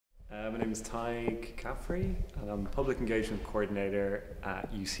My name is Tadhg Caffrey, and I'm Public Engagement Coordinator at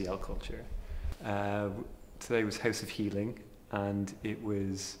UCL Culture. Today was House of Healing, and it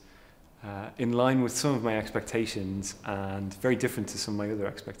was in line with some of my expectations and very different to some of my other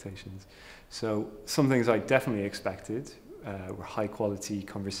expectations. So some things I definitely expected were high quality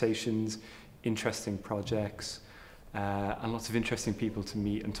conversations, interesting projects, and lots of interesting people to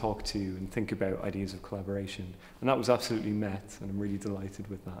meet and talk to and think about ideas of collaboration. And that was absolutely met, and I'm really delighted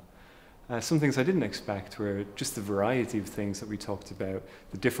with that. Some things I didn't expect were just the variety of things that we talked about,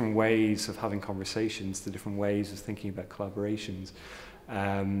 the different ways of having conversations, the different ways of thinking about collaborations,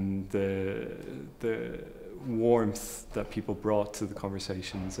 the warmth that people brought to the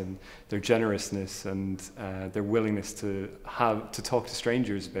conversations, and their generousness and their willingness to talk to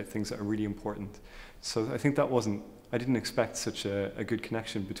strangers about things that are really important. So I think I didn't expect such a good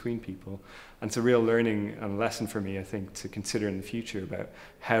connection between people. And it's a real learning and lesson for me, I think, to consider in the future about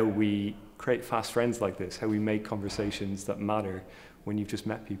how we create fast friends like this, how we make conversations that matter when you've just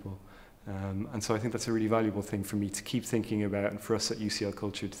met people. And so I think that's a really valuable thing for me to keep thinking about, and for us at UCL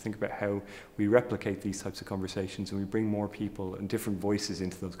Culture to think about how we replicate these types of conversations and we bring more people and different voices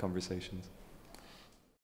into those conversations.